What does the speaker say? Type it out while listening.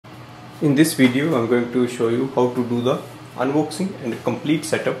In this video I'm going to show you how to do the unboxing and complete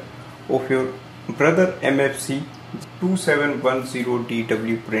setup of your Brother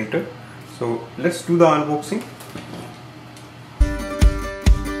MFC-2710dw printer. So let's do the unboxing.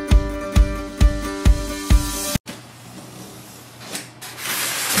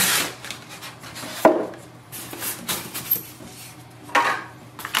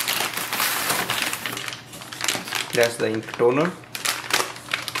 That's the ink toner.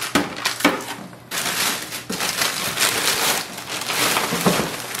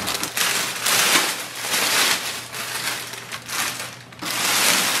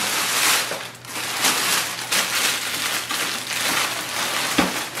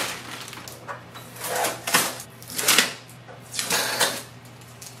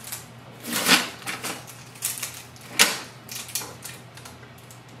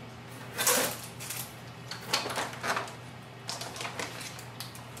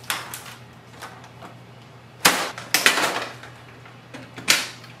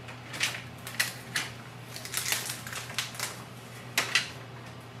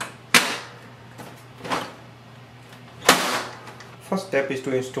 First step is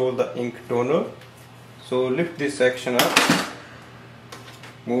to install the ink toner. So lift this section up,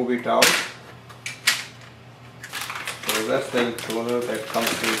 move it out. So that's the ink toner that comes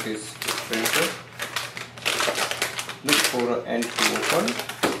with this printer. Look for an end to open.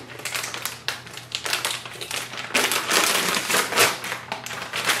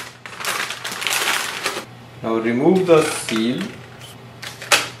 Now remove the seal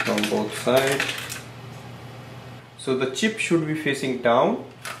from both sides. So the chip should be facing down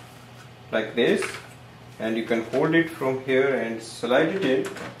like this, and you can hold it from here and slide it in.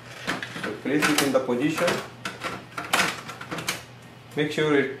 So place it in the position. Make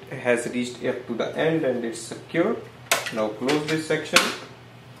sure it has reached up to the end and it's secure. Now close this section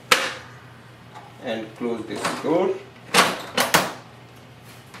and close this door.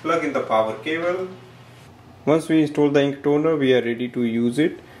 Plug in the power cable. Once we install the ink toner, we are ready to use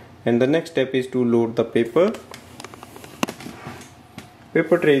it, and the next step is to load the paper.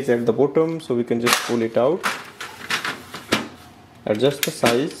 Paper tray is at the bottom, so we can just pull it out. Adjust the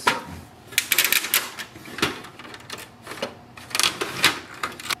size.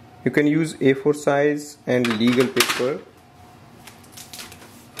 You can use A4 size and legal paper.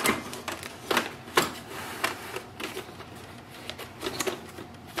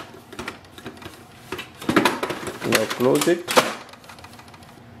 Now close it.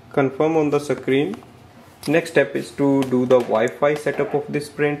 Confirm on the screen. Next step is to do the Wi-Fi setup of this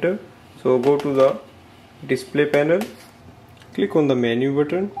printer. So go to the display panel, click on the menu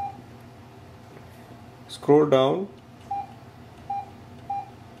button, scroll down,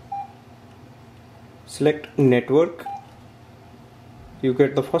 select network. You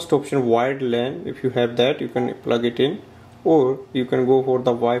get the first option, wired LAN. If you have that, you can plug it in, or you can go for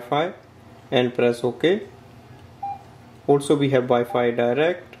the Wi-Fi and press OK. Also we have Wi-Fi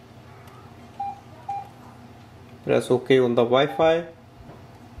direct. Press OK on the Wi-Fi.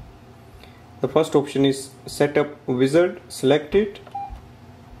 The first option is setup wizard. Select it.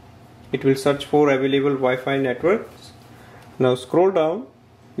 It will search for available Wi-Fi networks. Now scroll down.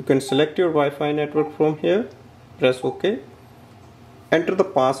 You can select your Wi-Fi network from here. Press OK. Enter the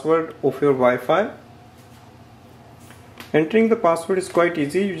password of your Wi-Fi. Entering the password is quite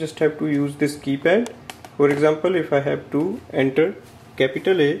easy. You just have to use this keypad. For example, if I have to enter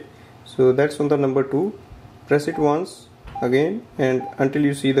capital A, so that's on the number 2. Press it once again and until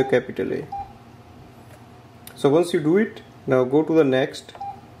you see the capital A. So once you do it, now go to the next.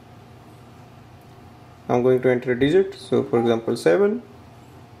 I'm going to enter a digit, so for example 7.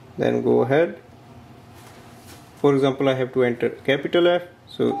 Then go ahead. For example, I have to enter capital F,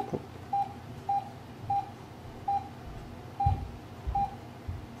 so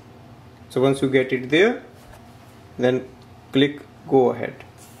once you get it there, then click go ahead.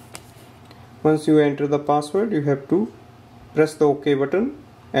 Once you enter the password, you have to press the OK button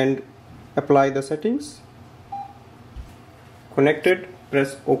and apply the settings. Connected,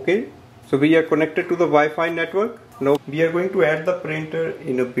 press OK. So we are connected to the Wi-Fi network. Now we are going to add the printer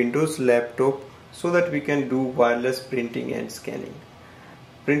in a Windows laptop so that we can do wireless printing and scanning.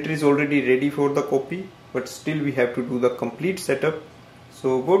 Printer is already ready for the copy, but still we have to do the complete setup.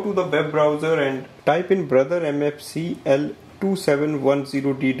 So go to the web browser and type in Brother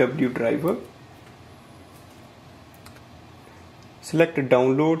MFC-L2710dw driver. Select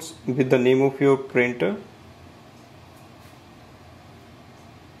downloads with the name of your printer.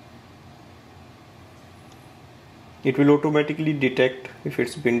 It will automatically detect if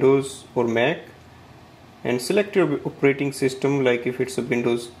it's Windows or Mac, and select your operating system, like if it's a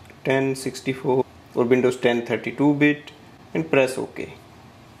Windows 1064 or Windows 10 32-bit and press OK.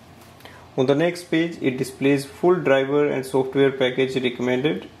 On the next page, it displays full driver and software package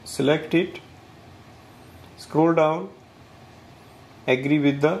recommended. Select it, scroll down, agree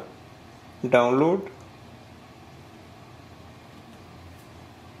with the download,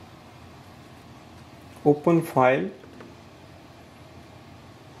 open file,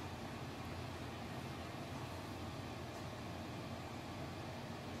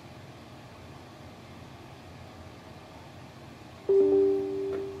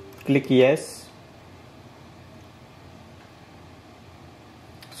 click yes.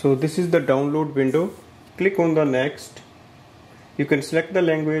 So this is the download window. Click on the next. You can select the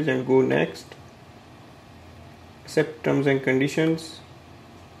language and go next. Accept terms and conditions.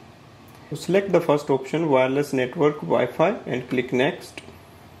 Select the first option, wireless network Wi-Fi, and click next.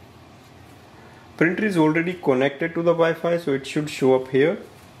 Printer is already connected to the Wi-Fi, so it should show up here.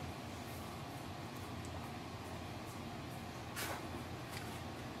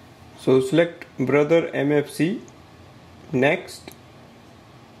 So select Brother MFC, next.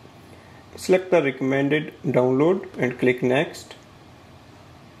 Select the recommended download and click next.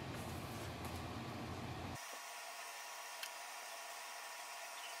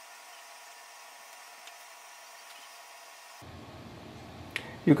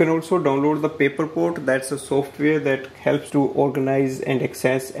 You can also download the Paperport. That's a software that helps to organize and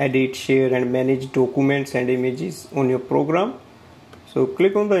access, edit, share and manage documents and images on your program. So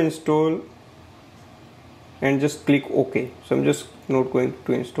click on the install and just click OK. So I'm just not going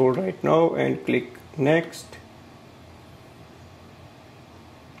to install right now, and click next.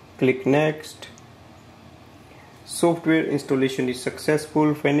 Click next. Software installation is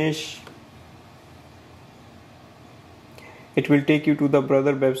successful. Finish. It will take you to the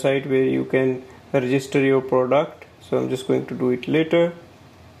Brother website where you can register your product. So I'm just going to do it later.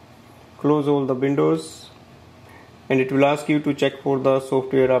 Close all the windows, and it will ask you to check for the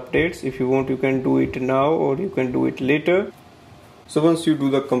software updates. If you want, you can do it now or you can do it later. So once you do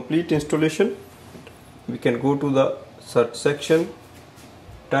the complete installation, we can go to the search section,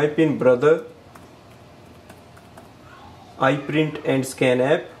 type in Brother iPrint and Scan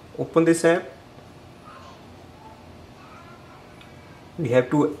app. Open this app. We have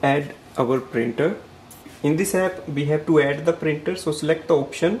to add our printer. In this app we have to add the printer, so select the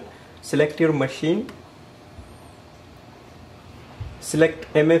option, select your machine,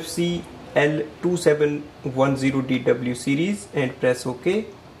 select MFC-L2710dw series and press OK.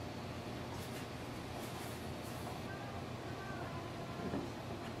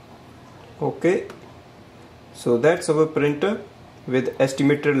 OK. So that's our printer with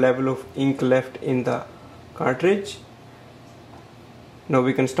estimated level of ink left in the cartridge. Now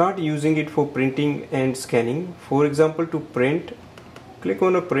we can start using it for printing and scanning. For example, to print, click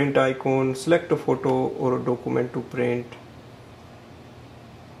on a print icon, select a photo or a document to print.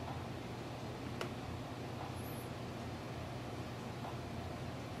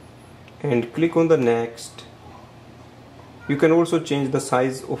 And click on the next. You can also change the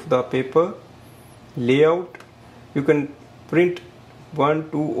size of the paper. Layout, you can print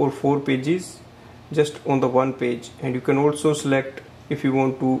 1, 2 or 4 pages just on the one page, and you can also select if you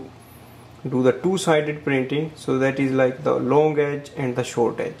want to do the two-sided printing, so that is like the long edge and the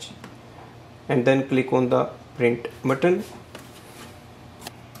short edge, and then click on the print button.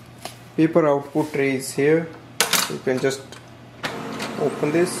 Paper output tray is here. You can just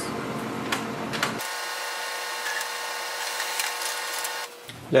open this.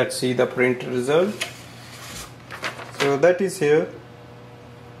 Let's see the print result. So that is here.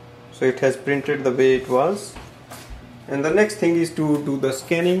 So it has printed the way it was. And the next thing is to do the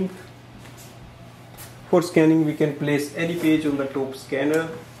scanning. For scanning, we can place any page on the top scanner.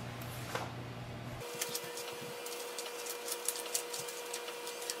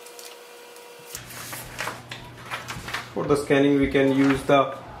 For the scanning, we can use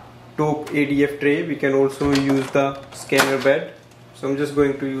the top ADF tray. We can also use the scanner bed. So I'm just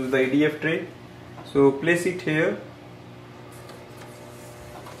going to use the ADF tray. So place it here.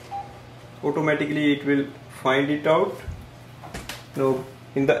 Automatically it will find it out. Now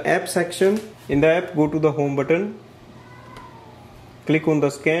in the app section, in the app, go to the home button, click on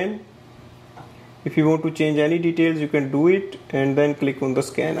the scan. If you want to change any details, you can do it, and then click on the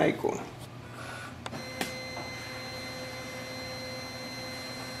scan icon.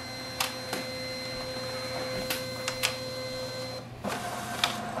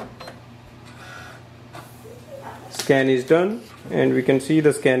 Scan is done, and we can see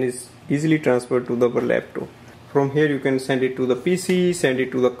the scan is easily transferred to our laptop. From here you can send it to the PC, send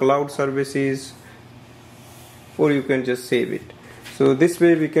it to the cloud services, or you can just save it. So this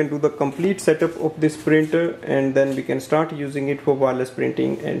way we can do the complete setup of this printer, and then we can start using it for wireless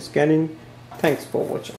printing and scanning. Thanks for watching.